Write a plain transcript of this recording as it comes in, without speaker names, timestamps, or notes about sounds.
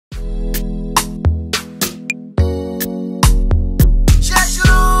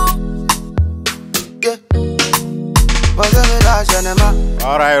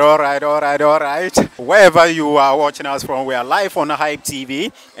All right, all right, all right, all right. Wherever you are watching us from, we are live on Hype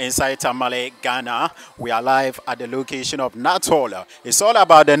TV inside Tamale, Ghana. We are live at the location of Natola. It's all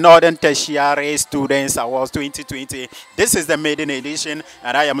about the Northern Tertiary Students Awards 2020. This is the maiden edition,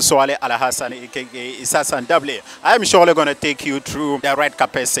 and I am Swale Alhassan, aka Isasan W. I am surely going to take you through the red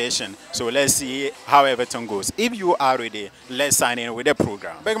carpet session. So let's see how everything goes. If you are ready, let's sign in with the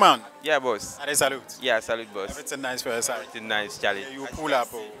program. Big man. Yeah, boss. Are they salute? Yeah, salute, boss. Everything nice for your side. Everything nice, Charlie. You pull up.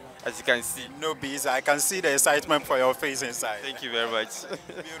 As you can see. No bees. I can see the excitement for your face inside. Thank you very much.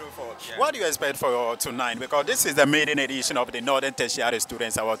 Beautiful. Yeah. What do you expect for tonight? Because this is the maiden edition of the Northern Tertiary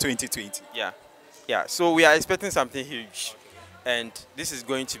Students Award 2020. Yeah. So we are expecting something huge, and this is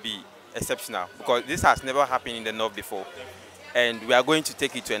going to be exceptional because this has never happened in the North before, and we are going to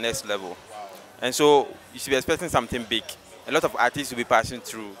take it to a next level. Wow. And so you should be expecting something big. A lot of artists will be passing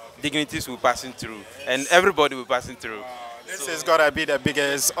through, dignitaries will be passing through, and everybody will be passing through. This is going to be the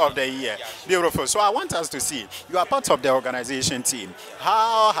biggest of the year. Beautiful. So I want us to see, you are part of the organization team.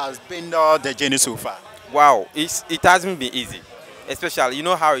 How has been the journey so far? Wow, it hasn't been easy. Especially, you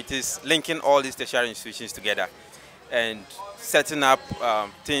know how it is linking all these tertiary institutions together and setting up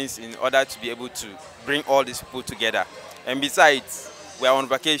things in order to be able to bring all these people together. And besides, we are on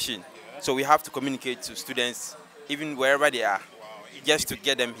vacation, so we have to communicate to students even wherever they are, just to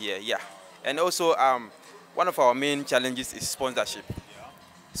get them here, And also, one of our main challenges is sponsorship.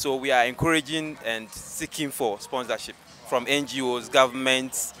 So we are encouraging and seeking for sponsorship from NGOs,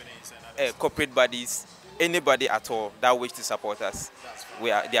 governments, corporate bodies, anybody at all that wish to support us.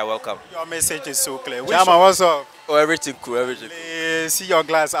 They are welcome. Your message is so clear. Chama, what's up? Oh, everything cool, everything cool. See your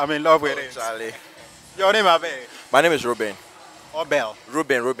glass, I'm in love with it. Charlie. Your name, Abe? My name is Ruben. Obel?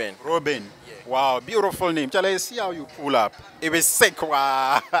 Ruben. Yeah. Wow, beautiful name. Charlie, see how you pull up. It was sick.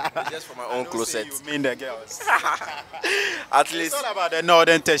 Wow. Just for my own closet. You mean the girls. At least. It's all about the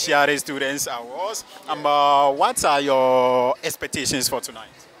Northern Tertiary Students Awards. What are your expectations for tonight?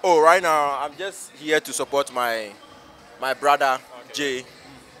 Oh, right now, I'm just here to support my brother, Jay.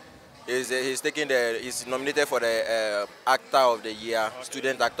 He's nominated for the Actor of the Year,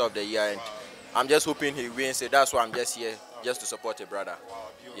 Student Actor of the Year, and I'm just hoping he wins. So that's why I'm just here, just to support a brother. Wow,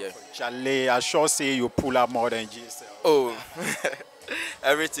 Charlie, I sure say you pull up more than Jesus. Oh,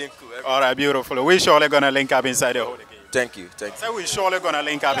 everything cool. All right, beautiful. We're surely going to link up inside the whole game. Thank you. So we're surely going to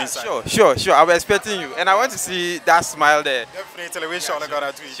link up inside. Sure. I was expecting you, and I want to see that smile there. Definitely, we're surely going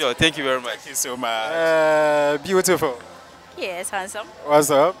to tweet. Sure, thank you very much. Thank you so much. Beautiful. Yes, handsome.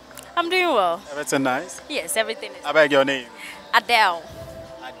 What's up? I'm doing well. Everything nice? Yes, everything is. I beg your name? Adele.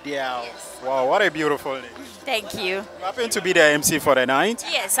 Yes. Wow, what a beautiful name. Thank you. You happen to be the MC for the night?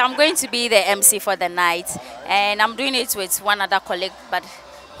 Yes, I'm going to be the MC for the night, and I'm doing it with one other colleague, but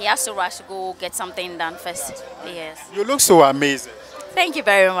he has to rush to go get something done first. Yes. You look so amazing. Thank you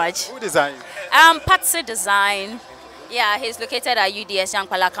very much. Who designed? Patsy Design. Yeah, he's located at UDS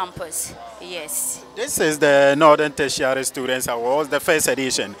Yankwala campus. Yes. This is the Northern Tertiary Students Awards, the first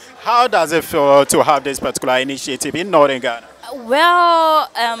edition. How does it feel to have this particular initiative in Northern Ghana? Well,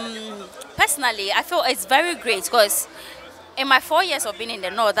 personally, I feel it's very great because in my 4 years of being in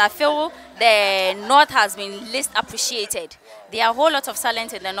the North, I feel the North has been least appreciated. There are a whole lot of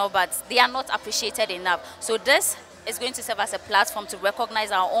talent in the North, but they are not appreciated enough. So this is going to serve as a platform to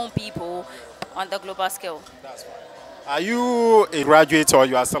recognize our own people on the global scale. That's right. Are you a graduate or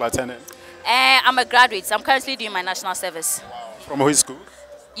you are still attending? I'm a graduate. I'm currently doing my national service. Wow. From which school?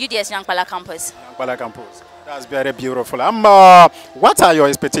 UDS Yankwala campus. Yankwala campus. That's very beautiful. What are your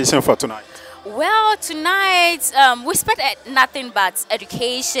expectations for tonight? Well, tonight we expect nothing but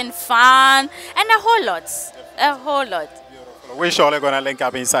education, fun, and a whole lot. A whole lot. Beautiful. We're surely going to link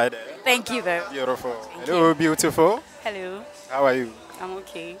up inside there. Thank you very much. Beautiful. Hello, beautiful. Hello. How are you? I'm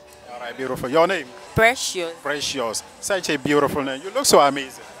okay. All right, beautiful. Your name? Precious. Precious. Such a beautiful name. You look so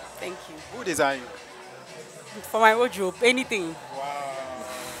amazing. Thank you. Who designed you? For my wardrobe, anything. Wow.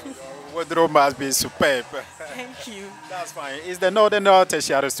 Your wardrobe must be superb. Thank you. That's fine. It's the Northern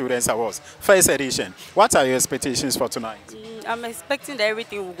Tertiary Students Awards, first edition. What are your expectations for tonight? I'm expecting that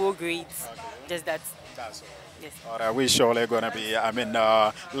everything will go great. Okay. Just that. That's all. Yes. All right, we're surely going to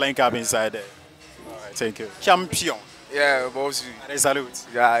be, link up inside there. All right, thank you. Champion. Yeah, boss. Salute.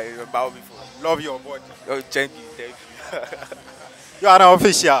 Yeah, about before. Love your body. Oh, thank you. You are an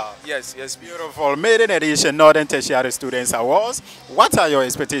official. Yes. Beautiful. Maiden edition Northern Tertiary Students Awards. What are your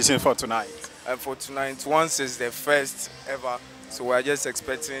expectations for tonight? For tonight, once is the first ever, so we're just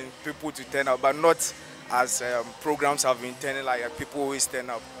expecting people to turn up, but not as programs have been turning, like people always turn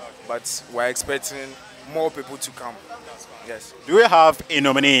up, but we're expecting more people to come. Yes. Do you have a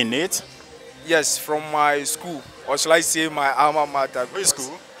nominee in it? Yes, from my school. or shall I say my alma mater? Which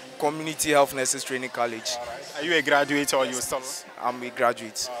school? Community Health Nurses Training College. Are you a graduate or you still? I'm a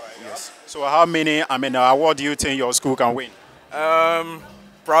graduate. Yes. So how many, award do you think your school can win?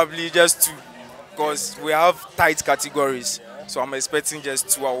 Probably just 2, because we have tight categories. So I'm expecting just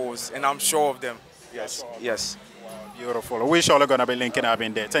 2 awards, and I'm sure of them. Yes. Yes. Beautiful. We sure are going to be linking up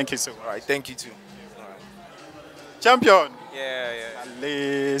in there. Thank you so much. All right. Thank you too. Champion. Yeah.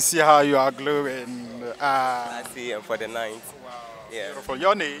 Let's see how you are glowing. I see him for the 9th. Yeah. Beautiful.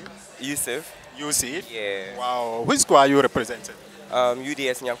 Your name? Yusuf. Yusuf? Yeah. Wow. Which school are you representing?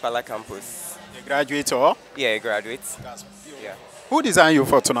 UDS Nyampala campus. A graduate or? Yeah, graduate. That's beautiful. Yeah. Who designed you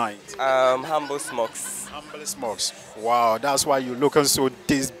for tonight? Humble Smokes. Humble Smokes. Wow, that's why you're looking so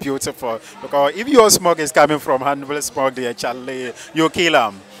this beautiful. Because if your smoke is coming from Humble Smoke, dear Charlie, you kill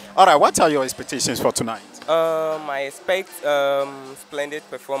them. All right, what are your expectations for tonight? I expect splendid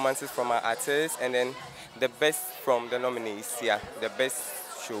performances from our artists, and then the best from the nominees. Yeah, the best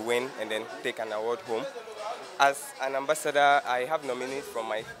should win and then take an award home. As an ambassador, I have nominees from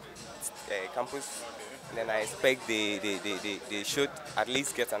my campus, and then I expect they should at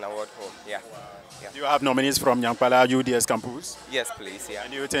least get an award home. Yeah. Do you have nominees from Nyampala UDS campus? Yes, please. Yeah.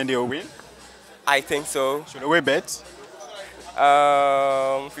 And you think they will win? I think so. Should we bet?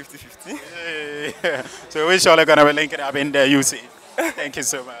 50-50. So we're surely going to be linking up in there, you see. Thank you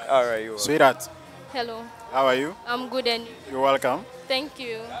so much. All right, you are. Sweetheart, Hello, how are you? I'm good and You're welcome. thank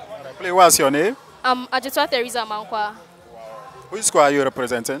you. Please, what's your name? I'm Ajitwa Teresa Mankwa, Which school are you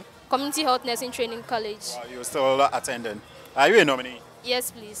representing? Community Health Nursing Training College. You're still attending. Are you a nominee?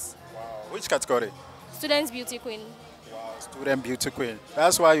 Yes, please. Which category? Students Beauty Queen. Student Beauty Queen.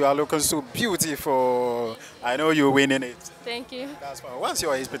 That's why you are looking so beautiful. I know you're winning it. Thank you. That's why. What's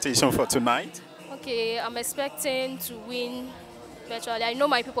your expectation for tonight? Okay, I'm expecting to win virtually. I know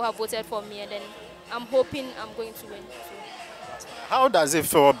my people have voted for me, and then I'm hoping I'm going to win too. How does it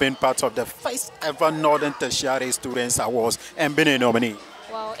feel being part of the first ever Northern Tertiary Students Awards and being a nominee?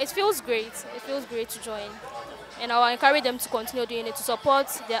 Wow, it feels great. It feels great to join. And I will encourage them to continue doing it, to support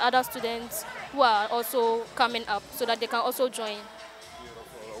the other students who are also coming up so that they can also join.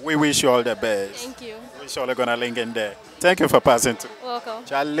 We wish you all the best. Thank you. We're surely going to link in there. Thank you for passing through. Welcome.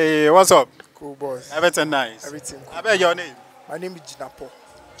 Charlie, what's up? Cool, boss. Everything nice? Everything cool. I beg your name? My name is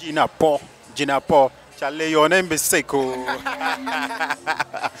Jinapo. Gina Po. Charlie, your name is Seiko.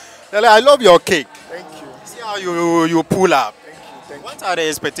 Charlie, I love your cake. Thank you. See how you pull up. Thank you. What are the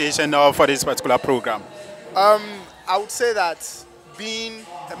expectations now for this particular program? I would say that being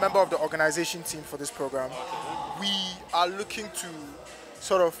a member of the organization team for this program, we are looking to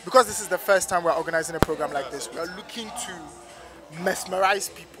sort of, because this is the first time we're organizing a program like this, we are looking to mesmerize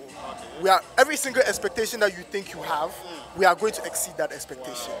people. We are, every single expectation that you think you have, we are going to exceed that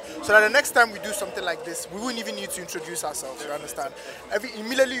expectation. So that the next time we do something like this, we won't even need to introduce ourselves, you understand?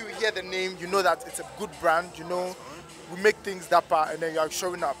 Immediately you hear the name, you know that it's a good brand, you know, we make things dapper, and then you are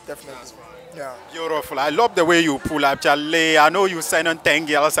showing up, definitely. Yeah. Beautiful. I love the way you pull up, Charlie. I know you send on 10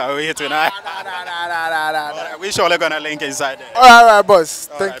 girls away tonight. We're surely going to link inside there. All right, boss.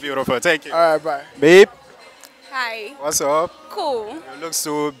 Thank you. Beautiful. Thank you. All right, bye. Babe, Hi. what's up? Cool. You look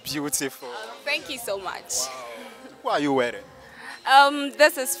so beautiful. Thank you so much. What are you wearing?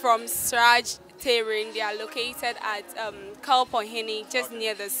 This is from Sraj Tailoring. They are located at Kalpohini, just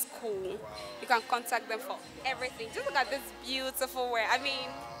near the school. You can contact them for everything. Just look at this beautiful wear. I mean,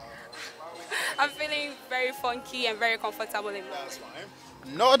 I'm feeling very funky and very comfortable in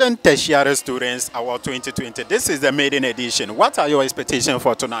my Northern Tertiary Students Award 2020. This is the maiden edition. What are your expectations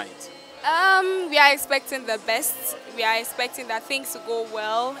for tonight? We are expecting the best. We are expecting that things will go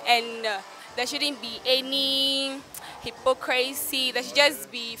well, and there shouldn't be any hypocrisy. There should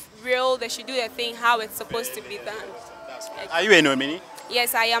just be real. They should do the thing how it's supposed to be done. Are you a nominee?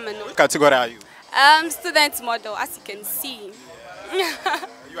 Yes, I am a no. What category are you? Student model, as you can see.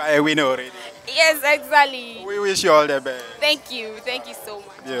 You are a winner already. Yes, exactly. We wish you all the best. Thank you so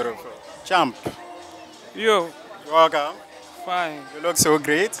much. Beautiful. Champ, Yo, you're welcome. fine. You look so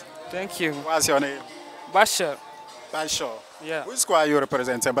great. Thank you. What's your name? Basha. Basho. Yeah. Which school are you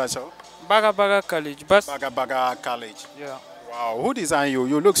representing, Basho? Baga Baga College. Bas. Baga College. Yeah. Wow, who designed you?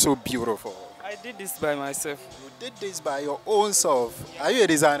 You look so beautiful. I did this by myself. You did this by your own self. Are you a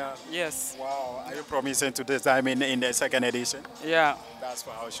designer? Yes. Wow. Are you promising to design in the second edition? Yeah. That's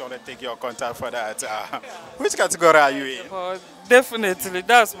why I'll surely take your contact for that. Which category are you in? Definitely,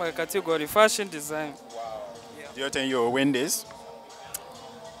 that's my category, fashion design. Wow. Do you think you'll win this?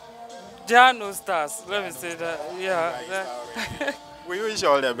 There are no stars. Let me say that. Yeah. We wish you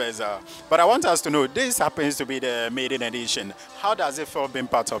all the best. But I want us to know, this happens to be the maiden edition. How does it feel being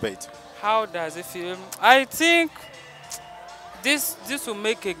part of it? how does it feel? I think this will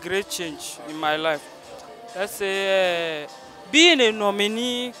make a great change in my life. Let's say being a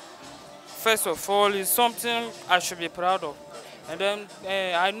nominee, first of all, is something I should be proud of. And then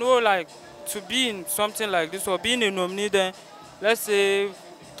I know like to be in something like this or being a nominee, then let's say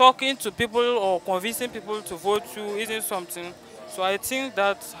talking to people or convincing people to vote you isn't something. So I think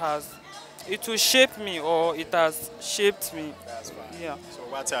it will shape me or it has shaped me. That's fine. Yeah. So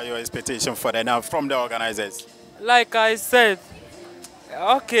what are your expectations for the now from the organizers? Like I said,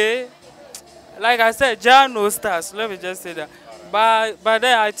 okay, like I said, Jah no stars. Let me just say that. But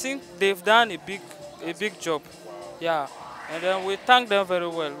then I think they've done a big job. Yeah. And then we thank them very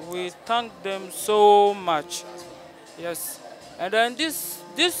well. We thank them so much. Yes. And then this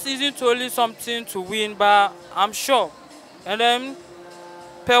isn't only something to win, but I'm sure. And then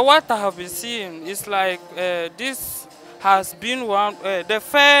per what I have been seeing, it's like this has been the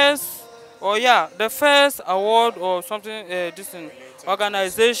first award or something, this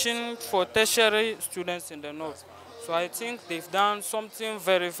organization for tertiary students in the north. So I think they've done something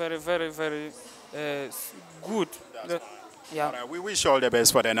very, very, very, very good. Yeah. All right, we wish you all the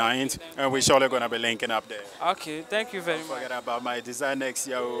best for the night, and we're surely going to be linking up there. Okay, thank you very much. Forget about my design next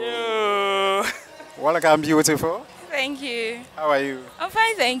year. Yo. Welcome, beautiful. Thank you. How are you? I'm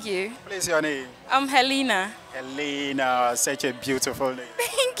fine, thank you. Please, your name? I'm Helena. Helena, such a beautiful name.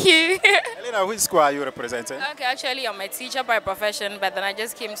 Thank you. Helena, which school are you representing? Okay, actually, I'm a teacher by profession, but then I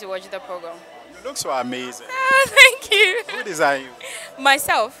just came to watch the program. You look so amazing. Oh, thank you. Who designed you?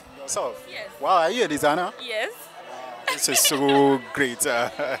 Myself. Yourself? Yes. Wow, are you a designer? Yes. This is so great. Yeah.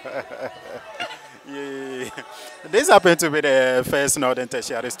 This happened to be the first Northern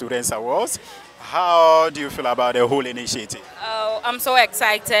Tertiary Students Awards. How do you feel about the whole initiative? Oh, I'm so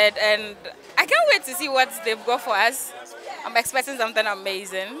excited, and I can't wait to see what they've got for us. I'm expecting something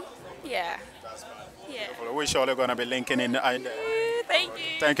amazing. Yeah. Yeah. We're surely going to be linking in. Thank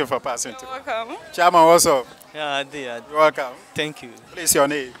you. Thank you for passing through. You're welcome. Chairman, what's up? Yeah, I did. You're welcome. Thank you. Please, your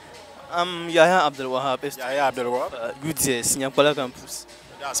name? I'm Yahya Abdul Wahab. Yahya Abdul Wahab? Good, yes, Nyakwala campus.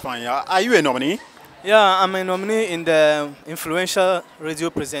 That's fine. Yeah. Are you a nominee? Yeah, I'm a nominee in the influential radio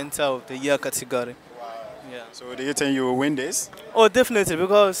presenter of the year category. Wow. Yeah. So do you think you will win this? Oh, definitely,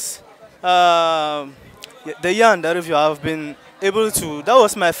 because the year under review I've been able to, that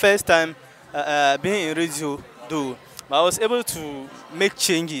was my first time being in radio, though. But I was able to make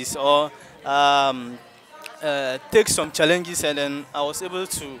changes or take some challenges, and then I was able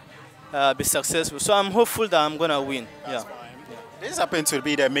to be successful. So I'm hopeful that I'm going to win. That's fine. This happens to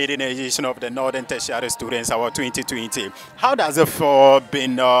be the maiden edition of the Northern Tertiary Students Award 2020. How does it feel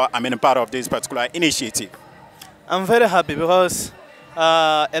being part of this particular initiative? I'm very happy because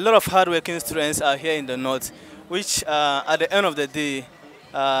a lot of hardworking students are here in the North, which at the end of the day,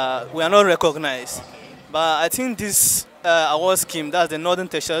 we are not recognized. But I think this award scheme, that's the Northern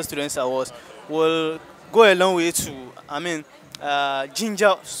Tertiary Students Awards, will go a long way to,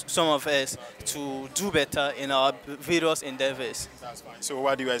 ginger some of us to do better in our various endeavors. That's fine. So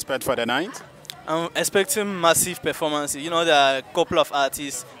what do you expect for the night? I'm expecting massive performances. You know, there are a couple of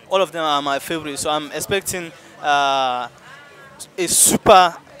artists. All of them are my favorites. So I'm expecting a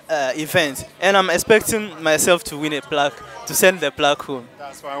super event. And I'm expecting myself to win a plaque, to send the plaque home.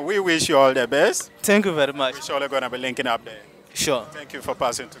 That's fine. We wish you all the best. Thank you very much. We're surely going to be linking up there. Sure. Thank you for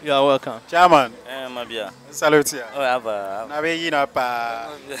passing through. You are welcome. Chairman. Mabia. Salute you. Oh, aba. Na be yina pa.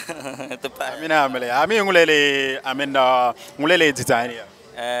 Amina amele. Ngulele design here.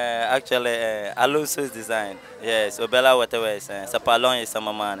 Actually, Aluso's design. Yes, Obela whatever is. Sapalon is some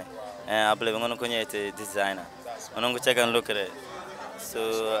man. I believe I'm going to create a designer. I'm going to check and look at it.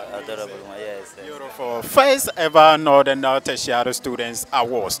 So adorable. Yes. Beautiful. First ever Northern Tertiary Students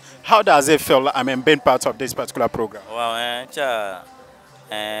Awards. How does it feel? Being part of this particular program. Wow.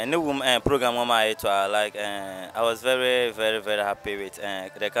 New program like I was very, very, very happy with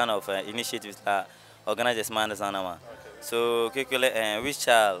the kind of initiatives that organizers man. So quickly, which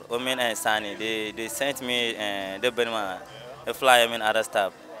child, Omen and Sani, they sent me the flyer and other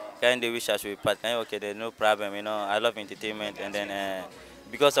stuff. Kind of wish I should be part. Okay, there's no problem. You know, I love entertainment, and then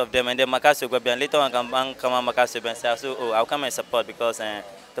because of them, and then Makassar go and later on come on Makassar and say, so I'll come and support because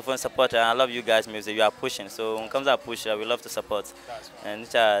the phone support. I love you guys' music. You are pushing, so when comes out push, we love to support. And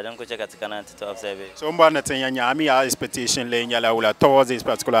don't go check out the canal to observe it. So mbana tenya our expectation towards this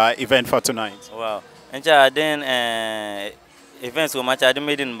particular event for tonight. Wow. And then events so much I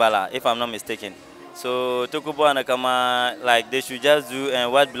made in Bala, if I'm not mistaken. So Tokubo and Nakama, like they should just do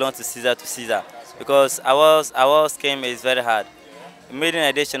what belongs to Caesar, because our scheme is very hard. Made in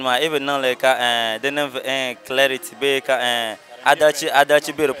addition, even now like then clarity,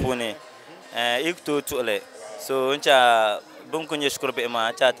 adachi berupuni. ik to le. So uncha bum kunye shukuru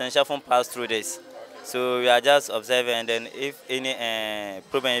ma cha tensha from past 3 days. So we are just observing, and then if any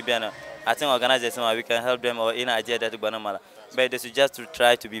problem is there, I think organizers we can help them or any idea that banamala. But they should just to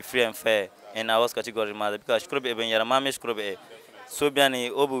try to be free and fair in our category matter because shukuru be yara mami shukuru be. So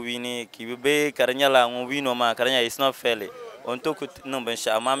biani obu wini kibe karanya la wino ma karanya is not fairly. On took no ben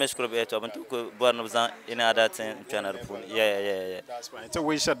sha mami shukuru be to on took born of in other thing channel phone. Yeah. That's fine. So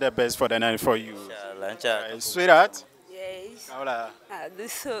we shot the best for the night for you. Inshallah. Sweetheart. Yes. Hola. Do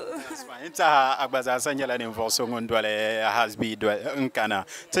so. That's fine. Ita agbaza sanyala ni mvoso ngondwale has be nkana.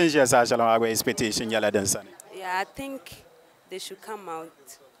 Tinja sa shalom agwa expectation yala dansane. Yeah, I think they should come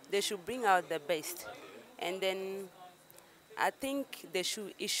out. They should bring out the best, and then I think they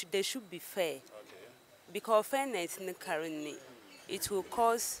should be fair. Because fairness in the currently, it will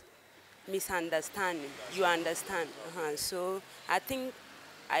cause misunderstanding. You understand? So I think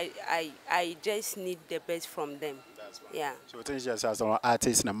I just need the best from them. Yeah. So Tinja sa some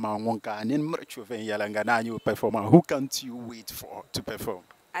artists na mawonka nin mrchu fen yala ngana you performer. Who can't you wait for to perform?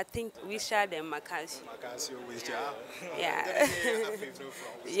 I think we share them Makasio. Makasio with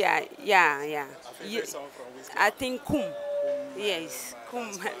Yeah. Yeah. I think Kum. Yes, Kum.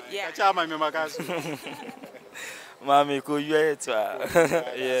 Yeah. Chama me Makasio. Mami ko you it.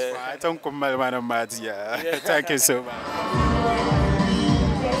 Yeah. I don't come man Madia. Thank you so much.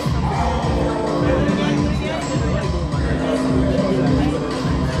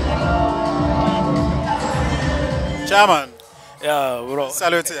 Chairman. Yeah, bro.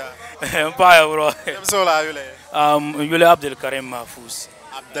 Salute ya. Empire, bro. Sola yule. Yule Abdul Karim Mahfouz.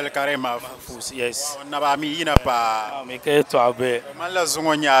 Abdul Karim Mahfouz. Yes. Na ba mi ina pa. Mi ke to abe. Mala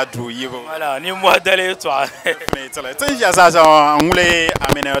zungo nya du yibo. Wala ni mo dale to. Definitely. Tinja sa ngule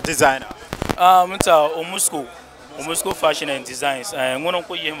amena designer. Mta Omusco Fashion and Designs. Ngono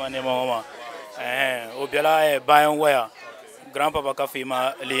ko yema ne mama. Obiala buy wear. Grandpapa Cafe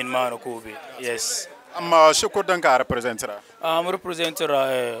ma lean man ko be. Yes. I'm Shukur Danka representative. I'm a representative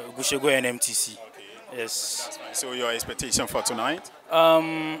Gushego NMTC. Yes. So your expectation for tonight?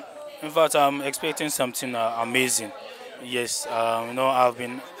 In fact, I'm expecting something amazing. Yes. I've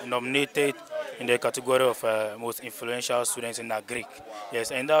been nominated in the category of most influential students in Greek.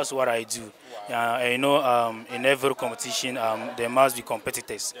 Yes, and that's what I do. In every competition, there must be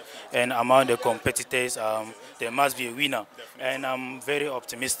competitors, and among the competitors, there must be a winner. And I'm very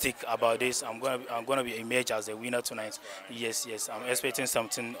optimistic about this. I'm gonna be emerged as a winner tonight. Yes, I'm expecting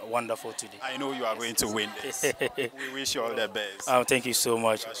something wonderful today. I know you are going to win this. We wish you all the best. Thank you so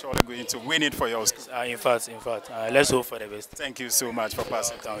much. You're surely going to win it for your school. In fact, let's hope for the best. Thank you so much for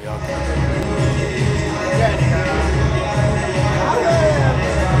passing down.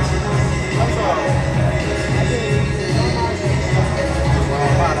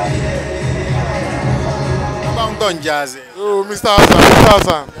 Oh, Mr.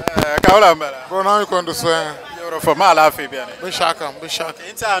 Hassan. Kaula mbala. Bro, now you can do so. You're from Malafi, biane. Bishaka.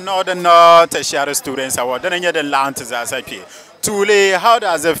 It's a northern tertiary students award. Then you the land is as I pay. Tuli, how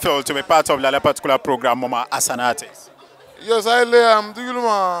does it feel to be part of that particular program, Mama, as an artist? Yes, I'm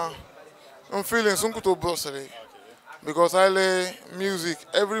feeling some good bursary because I lay music.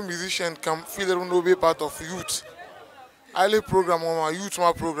 Every musician can feel they will be part of youth. I lay program on my youth,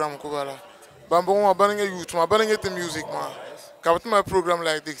 my program, Kubala. Bambo, my banning youth, my banning the music, man. Come to my program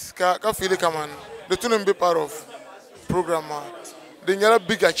like this. Can feel it, come on. The tune be part of program, man. Then you have a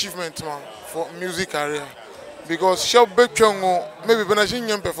big achievement, man, for music career. Because shop big chongo, maybe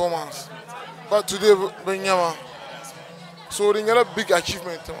Benajinian performance. But today, Benyama. So then you have a big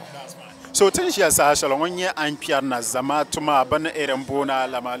achievement, man. So Tinja sa shalonye anpiar na zama tuma ban erembona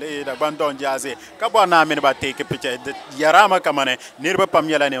lamale da bandon jaze kabana men ba take picture yarama kamane nirba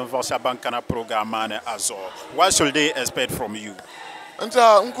pamyala ne forsa bankana programme azo. What should they expect from you?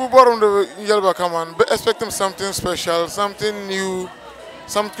 Anta unkuborum de yelba kaman expecting something special, something new,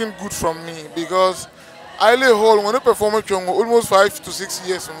 something good from me because I lay hold when I perform almost 5 to 6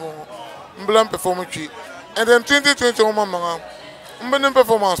 years more. Mblam performance and then 2021 manga mbenen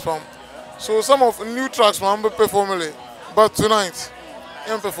performance pam. So some of new tracks I'm performing, but tonight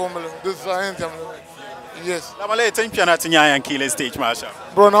I'm performing. This is the yes. Lamale timpia tinya yankile stage masha.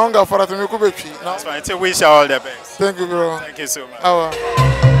 Bro, now I'm going to make a That's fine. I wish you all the best. Thank you, bro. Thank you so much.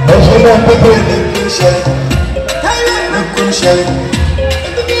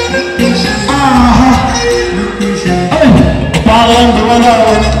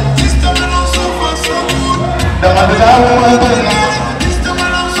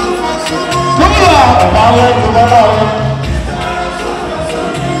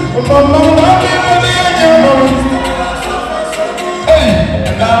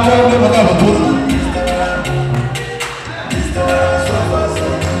 Hey!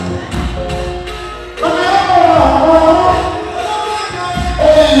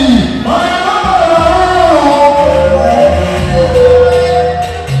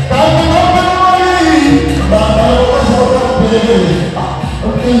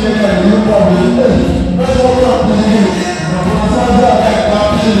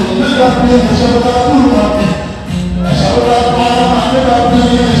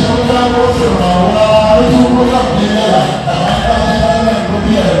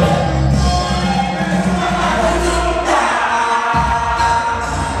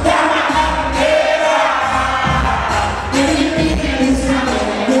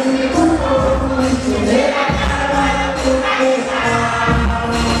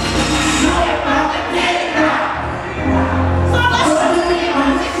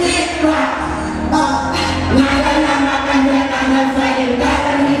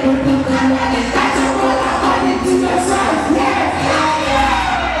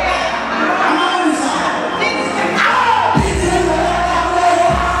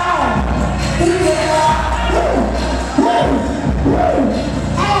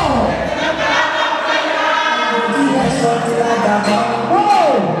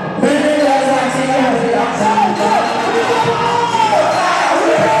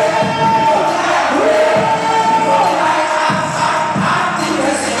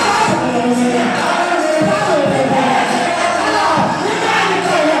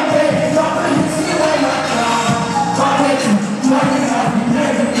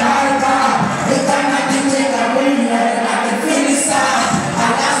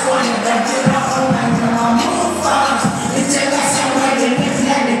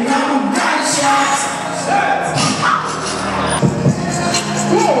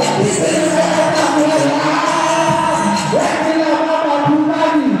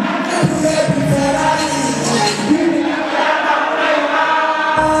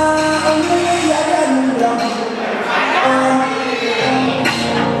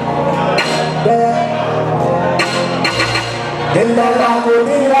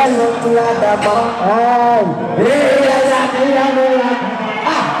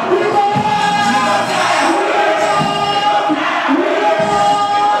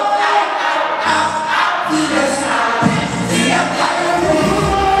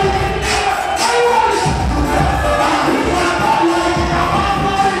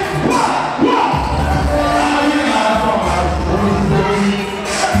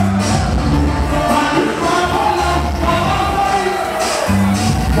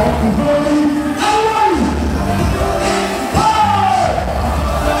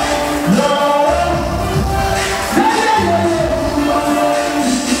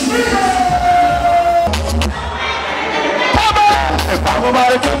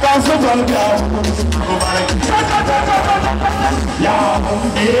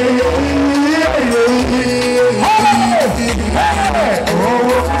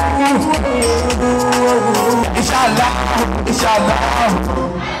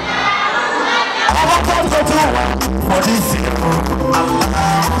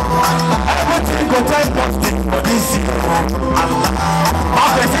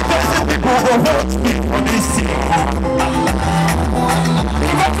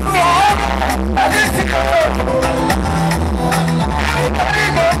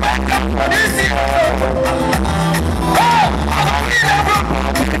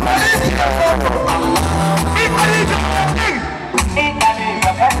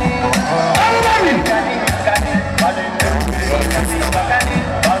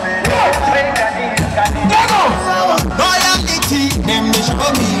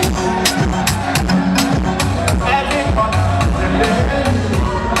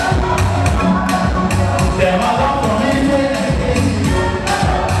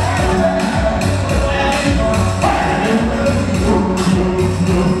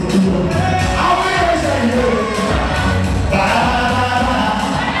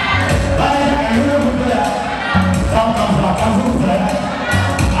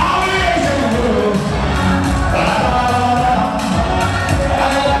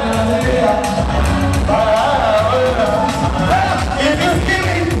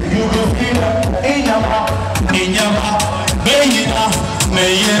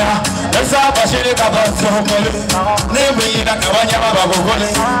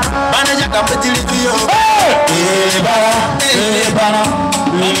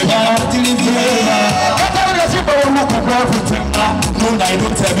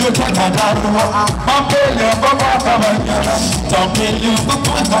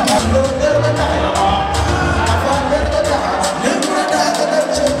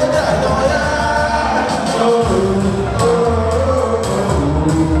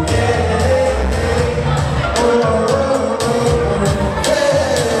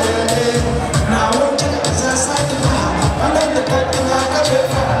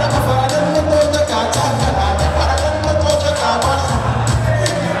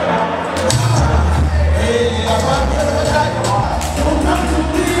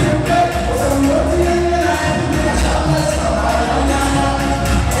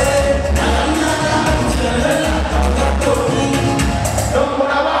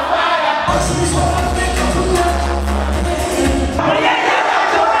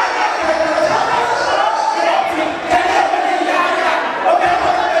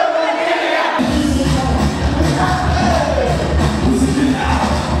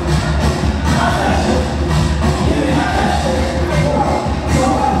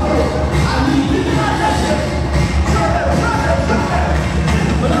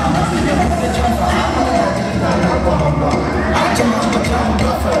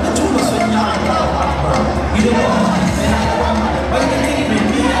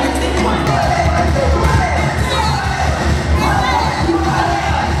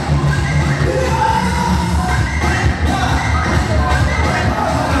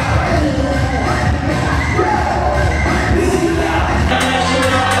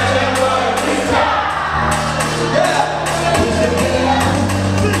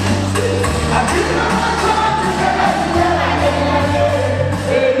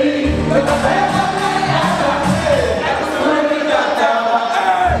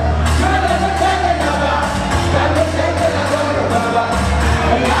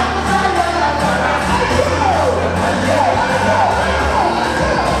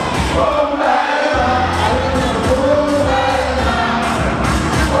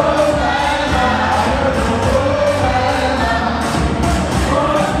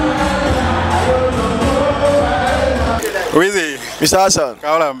 Mr. Hassan.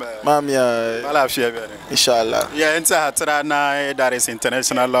 Mami, Inshallah. Yeah, that is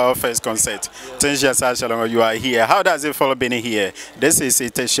international first concert. You are here. How does it feel being here? This is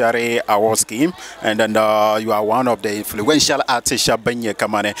a Tertiary award scheme, and then you are one of the influential artists. The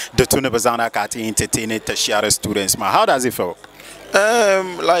Tunabazana Kati entertaining Tertiary students. How does it feel?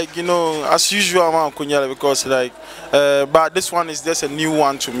 Like, you know, as usual, man, because like, but this one is just a new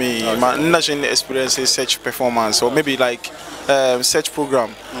one to me. My national experience is such performance, or maybe like such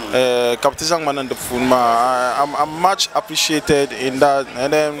program. Kaptizang man and the phone, I'm much appreciated in that,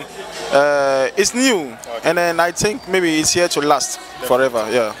 and then it's new, and then I think maybe it's here to last forever.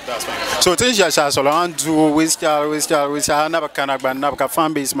 Yeah. That's fine. So things you shall so long do we shall never can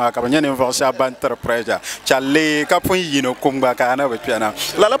fan base mark when you involve banter pressure. Chale kapun you know come back with piano.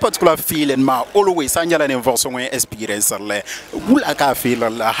 La particular feeling ma always Angela involve some experience.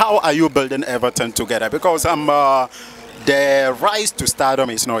 How are you building everything together? Because the rise to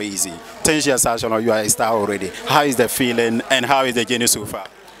stardom is not easy. 10 years you are a star already. How is the feeling and how is the journey so far?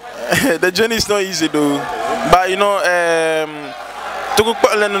 The journey is not easy though, but you know, to go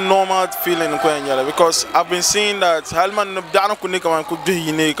a normal feeling because I've been seeing that Halman Dana Kunika could do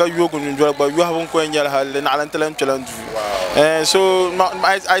but you haven't so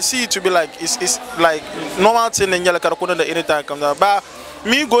I see it to be like it's like normal thing in Yala anytime comes out. But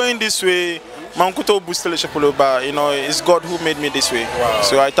me going this way, Mankuto boosted Shapuluba, you know, it's God who made me this way. Wow.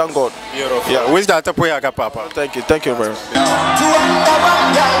 So I thank God. Beautiful. Yeah, where's that Papa? Thank you very much.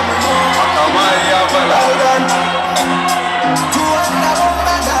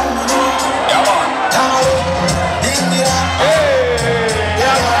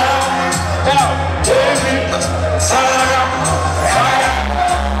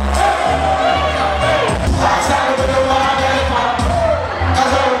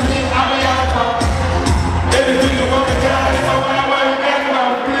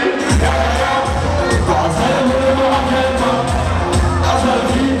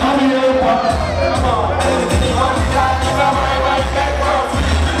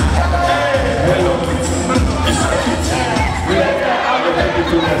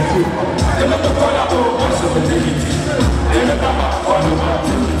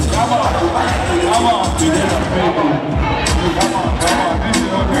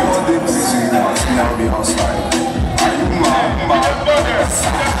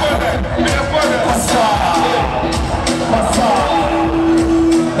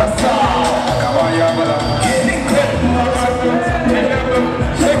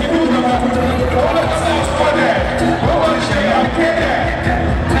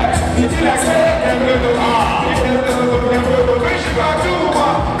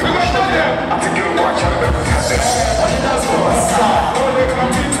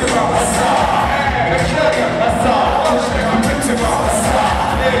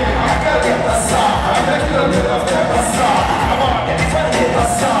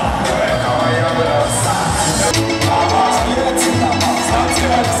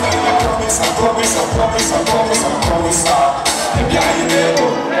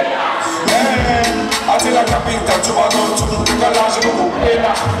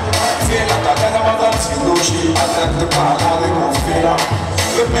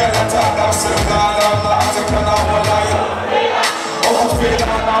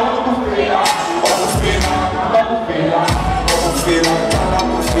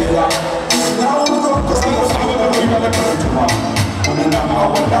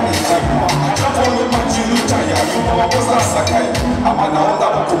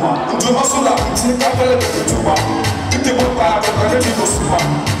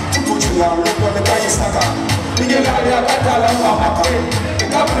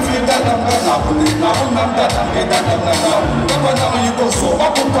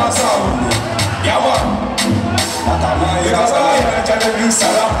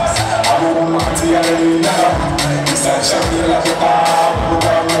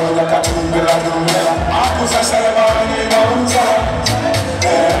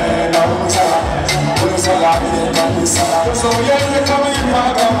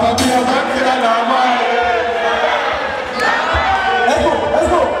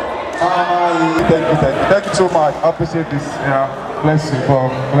 Thank you so much. I appreciate this. Yeah, bless you.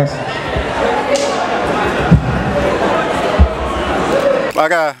 Bless you.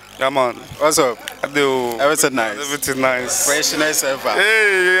 Baga, come on. What's up? I do. Everything nice. Everything nice. Freshness ever.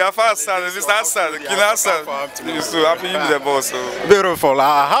 Hey, I've Hassan, Mr. Hassan, King Hassan. So happy him the boss. So. Beautiful.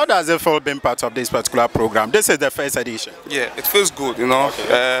 How does it feel being part of this particular program? This is the first edition. Yeah, it feels good, you know.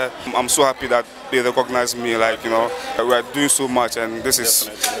 Okay. I'm so happy that they recognize me, like, you know, we are doing so much, and this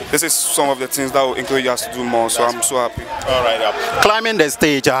is some of the things that will encourage us to do more. So I'm so happy. All right. Climbing the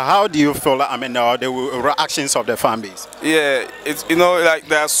stage, how do you feel? I mean, the reactions of the fan base. Yeah, it's, you know, like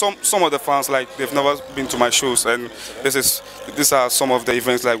there are some of the fans, like they've never been to my shows, and these are some of the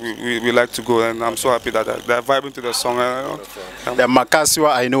events like we like to go, and I'm so happy that they're vibing to the song. The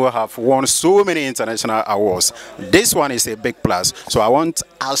Makasua I know have won so many international awards. This one is a big plus. So I want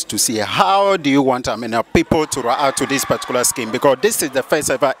us to see, how do you want people to react to this particular scheme, because this is the first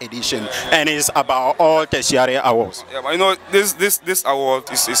ever edition and it's about all tertiary awards. Yeah, but you know, this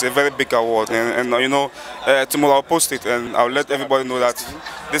award is a very big award, and you know, tomorrow I'll post it and I'll let everybody know that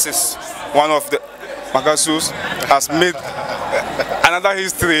this is one of the Magasus has made another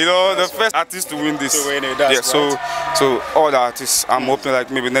history, you know, the first artist to win this. Yeah, so all the artists, I'm hoping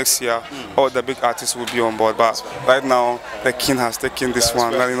like maybe next year all the big artists will be on board. But right now the king has taken this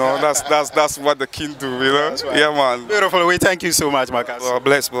one, and you know, that's what the king do, you know. Yeah, man. Beautiful. We thank you so much, Marcus. Bro,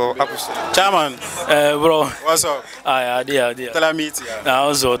 bless, bro. Appreciate it. Chairman. Bro. What's up? I Tell me meet you. I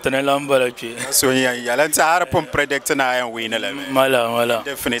also so yeah, let's predict na and win. Mala.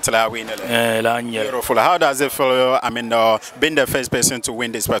 Definitely I win. Beautiful. How does it feel? I mean, being the first person to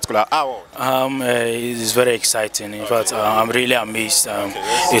win this particular award. It's very exciting. In fact, I'm really amazed.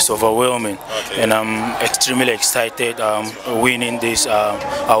 It's overwhelming, and I'm extremely excited winning this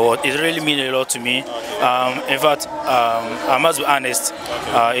award. It really means a lot to me. In fact, I must be honest.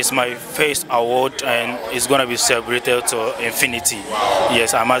 It's my first award, and it's going to be celebrated to infinity.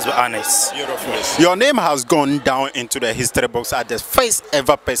 Yes, I must be honest. Yes. Your name has gone down into the history books as the first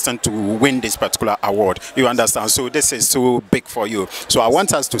ever person to win this particular award. You understand? So this is so big for you. So I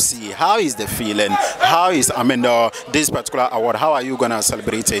want us to see, how is the feeling? How is this particular award? How are you gonna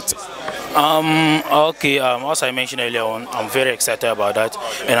celebrate it? Okay. As I mentioned earlier on, I'm very excited about that,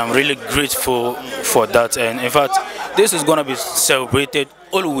 and I'm really grateful for that. And in fact, this is gonna be celebrated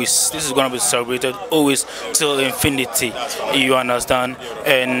always. This is going to be celebrated always till infinity. You understand?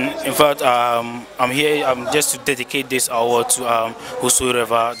 And in fact, I'm here just to dedicate this award to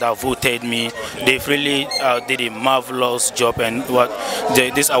whosoever that voted me. They've really did a marvelous job, and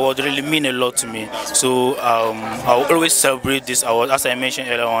this award really means a lot to me. So I'll always celebrate this award. As I mentioned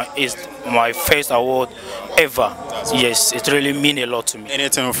earlier on, it's my first award ever. Yes, it really means a lot to me.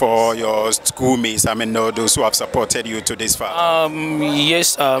 Anything for your schoolmates? I mean, those who have supported you to this far.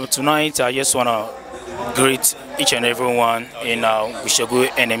 Yes, tonight I just want to greet each and everyone in Wishagu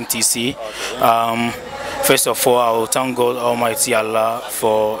NMTC. First of all, I will thank God Almighty Allah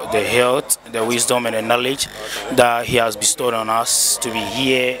for the health, the wisdom, and the knowledge that He has bestowed on us to be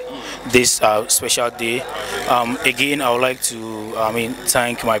here this special day. Again, I would like to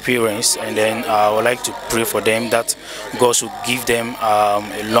thank my parents, and then I would like to pray for them that God should give them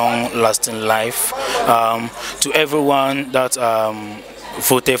a long-lasting life. To everyone that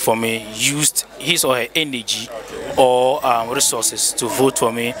voted for me, used his or her energy or resources to vote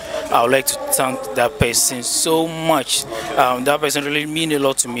for me, I would like to thank that person so much. That person really means a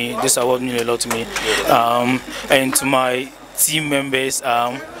lot to me. This award means a lot to me. And to my team members,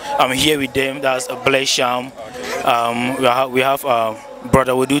 I'm here with them. That's a blessing. We have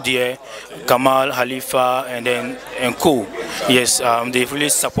Brother Wudu, Kamal, Halifa, and Co. Yes, they've really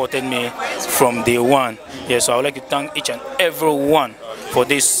supported me from day one. Yes, so I would like to thank each and every one for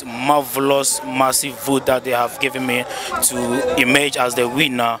this marvelous, massive vote that they have given me to emerge as the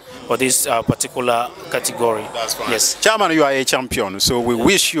winner for this particular category. That's fine. Yes. Chairman, you are a champion, so we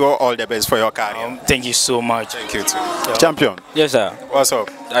wish you all the best for your career. Thank you so much. Thank you too. Yeah. Champion. Yes, sir. What's up?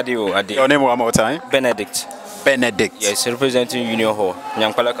 Adio. Your name one more time? Benedict. Benedict. Yes, representing Union Hall.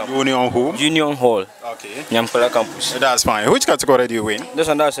 Nyampala Campus. Union who? Union Hall. Okay. Nyampala Campus. That's fine. Which category do you win? This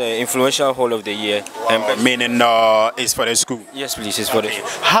one, that's Influential Hall of the Year. Meaning it's for the school? Yes, please, it's for the school.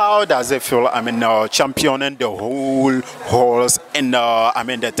 How does it feel, championing the whole halls in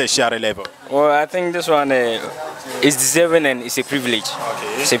the tertiary level? Well, I think this one is deserving, and it's a privilege.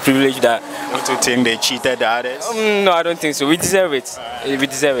 Okay. It's a privilege that... Don't you think they cheated the others? No, I don't think so. We deserve it. We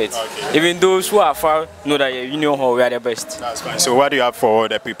deserve it. Okay. Even those who are far know that Union Hall, we are the best. That's fine. So what do you have for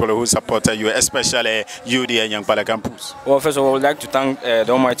the people who supported you, especially you, the Nyampala Campus? Well, first of all, I would like to thank the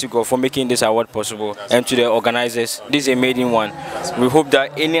Almighty God for making this award possible, and to the organizers. This is a maiden one. We hope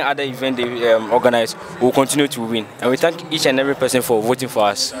that any other event they organize will continue to win. And we thank each and every person for voting for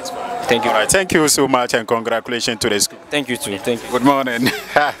us. Thank you. All right. Thank you so much, and congratulations to the school. Thank you too. Thank you. Good morning.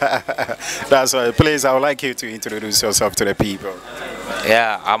 That's why. Please, I would like you to introduce yourself to the people.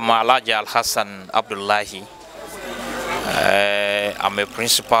 Yeah, I'm Alhaji Al Hassan Abdullahi. I'm a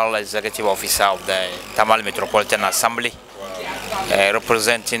principal executive officer of the Tamale Metropolitan Assembly,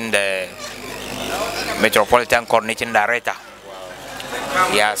 representing the Metropolitan Coordinating Director.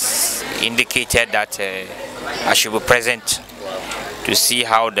 He has indicated that I should be present to see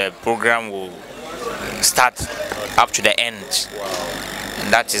how the program will start up to the end.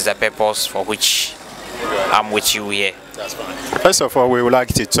 And that is the purpose for which I'm with you here. First of all, we would like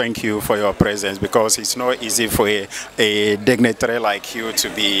to thank you for your presence, because it's not easy for a dignitary like you to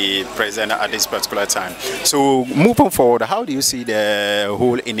be present at this particular time. So moving forward, how do you see the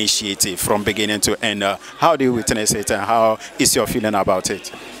whole initiative from beginning to end? How do you witness it, and how is your feeling about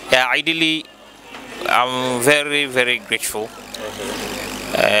it? Yeah, ideally, I'm very, very grateful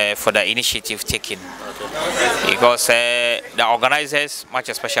for the initiative taken, because the organizers, much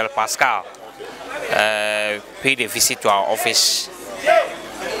especially Pascal, paid a visit to our office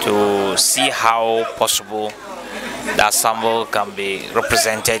to see how possible the ensemble can be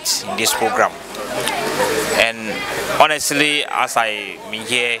represented in this program. And honestly, as I've been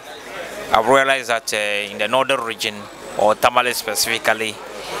here, I've realized that in the northern region, or Tamale specifically,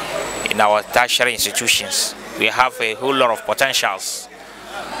 in our tertiary institutions, we have a whole lot of potentials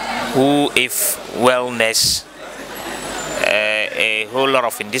who, if wellness, a whole lot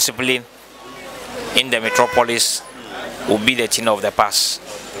of indiscipline in the metropolis, will be the thing of the past.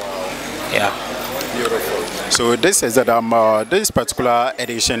 Yeah. Beautiful. So this is that this particular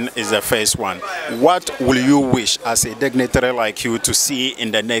edition is the first one. What will you wish as a dignitary like you to see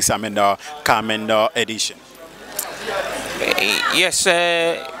in the next coming edition? Yes,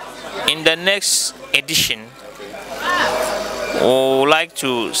 in the next edition, we would like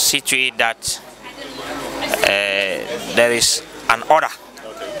to see to it that there is an order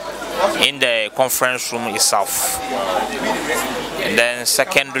in the conference room itself. And then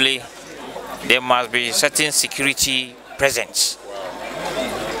secondly, there must be certain security presence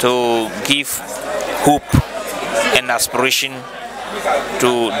to give hope and aspiration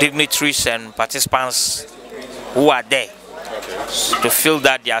to dignitaries and participants who are there, to feel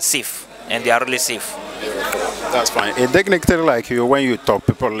that they are safe, and they are really safe. That's fine. A dignitary like you, when you talk,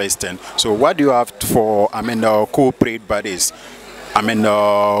 people listen. So what do you have for, corporate bodies?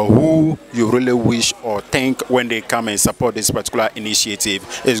 Who you really wish or think when they come and support this particular initiative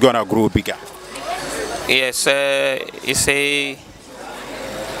is going to grow bigger? Yes, it's a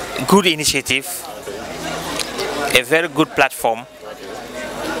good initiative, a very good platform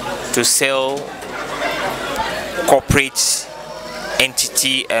to sell corporate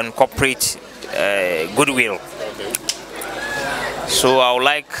entity and corporate goodwill. So I would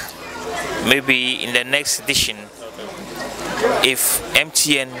like, maybe in the next edition, if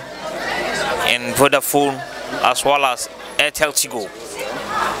MTN and Vodafone, as well as Airtel Tigo,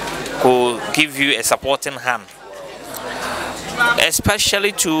 could give you a supporting hand,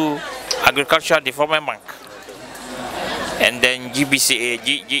 especially to Agricultural Development Bank and then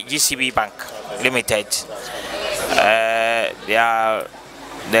GCB Bank Limited. They are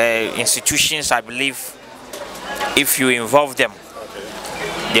the institutions, I believe, if you involve them,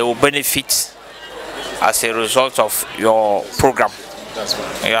 they will benefit as a result of your program. That's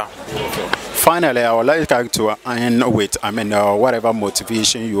right. Yeah. Finally, I would like to end with, whatever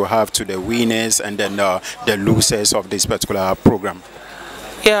motivation you have to the winners and then the losers of this particular program.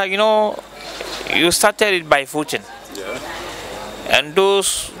 Yeah, you started it by voting. Yeah. And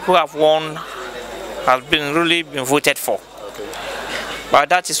those who have won have really been voted for. Okay. But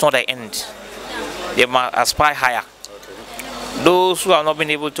that is not the end. They must aspire higher. Okay. Those who have not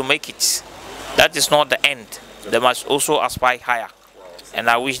been able to make it, that is not the end. They must also aspire higher. And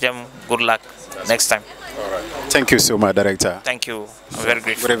I wish them good luck next time. All right. Thank you so much, Director. Thank you. I'm very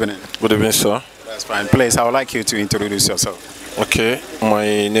grateful. Good evening. Good evening, sir. That's fine. Please, I would like you to introduce yourself. Okay, my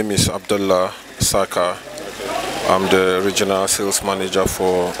name is Abdullah Saka. I'm the Regional Sales Manager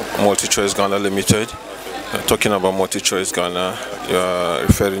for MultiChoice Ghana Limited. Talking about MultiChoice Ghana, you are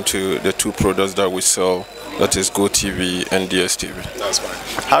referring to the two products that we sell, that is GoTV and DSTV. That's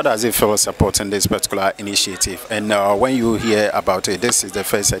fine. How does it feel supporting this particular initiative? And when you hear about it, this is the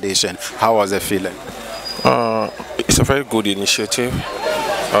first edition, how was the feeling? It's a very good initiative.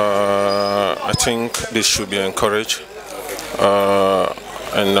 I think this should be encouraged.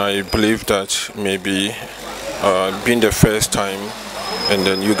 And I believe that maybe being the first time, and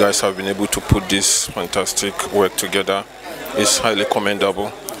then you guys have been able to put this fantastic work together, is highly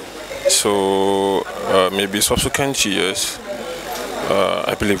commendable. So maybe subsequent years,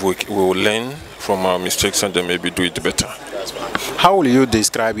 I believe we will learn from our mistakes and then maybe do it better. How will you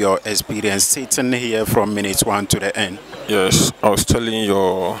describe your experience sitting here from minute 1 to the end? Yes, I was telling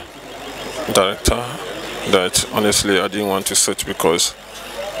your director that honestly I didn't want to sit because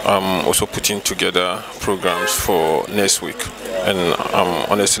I'm also putting together programs for next week and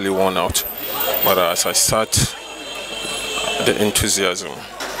I'm honestly worn out. But as I sat, the enthusiasm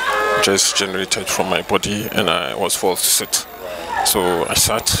just generated from my body and I was forced to sit. So I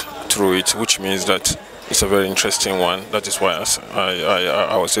sat through it, which means that it's a very interesting one. That is why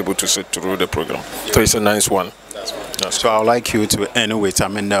I was able to sit through the program. So it's a nice one. So I would like you to end with,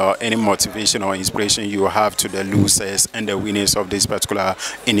 any motivation or inspiration you have to the losers and the winners of this particular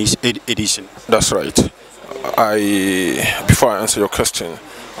edition. That's right. Before I answer your question,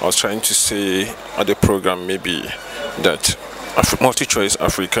 I was trying to say at the program maybe that Multi-Choice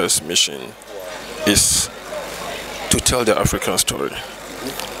Africa's mission is to tell the African story.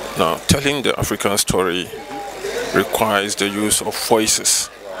 Now, telling the African story requires the use of voices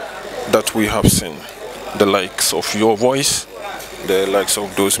that we have seen. The likes of your voice, the likes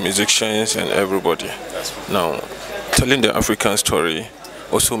of those musicians and everybody. Now, telling the African story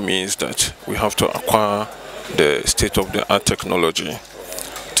also means that we have to acquire the state-of-the-art technology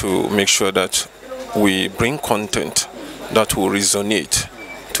to make sure that we bring content that will resonate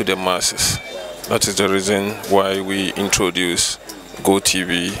to the masses. That is the reason why we introduce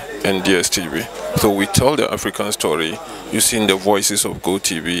GoTV and DSTV. So we tell the African story using the voices of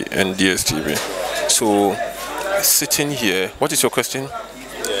GoTV and DSTV. So sitting here, what is your question?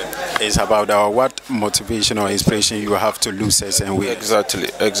 It's about what motivation or inspiration you have to losers and winners.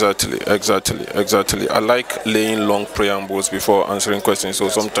 Exactly. I like laying long preambles before answering questions, so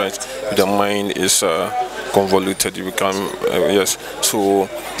sometimes the mind is convoluted. You become yes. So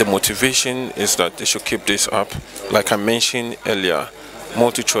the motivation is that they should keep this up. Like I mentioned earlier,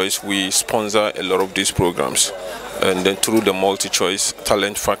 Multi-Choice, we sponsor a lot of these programs, and then through the Multi-Choice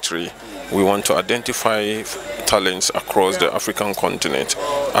Talent Factory, we want to identify talents across the African continent.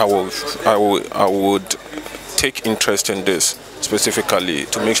 I would take interest in this specifically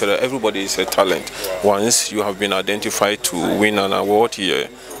to make sure that everybody is a talent. Once you have been identified to win an award here,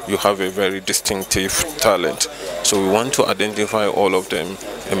 you have a very distinctive talent. So we want to identify all of them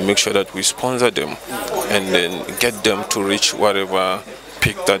and make sure that we sponsor them and then get them to reach whatever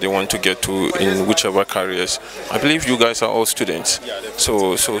peak that they want to get to in whichever careers. I believe you guys are all students.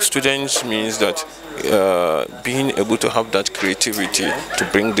 So students means that being able to have that creativity to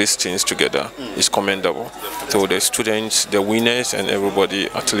bring these things together is commendable. So the students, the winners and everybody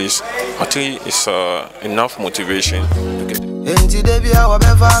at least is enough motivation to get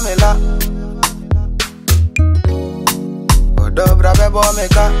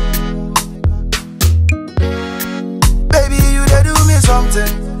Baby, you they do me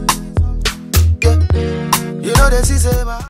something. Yeah, you know this is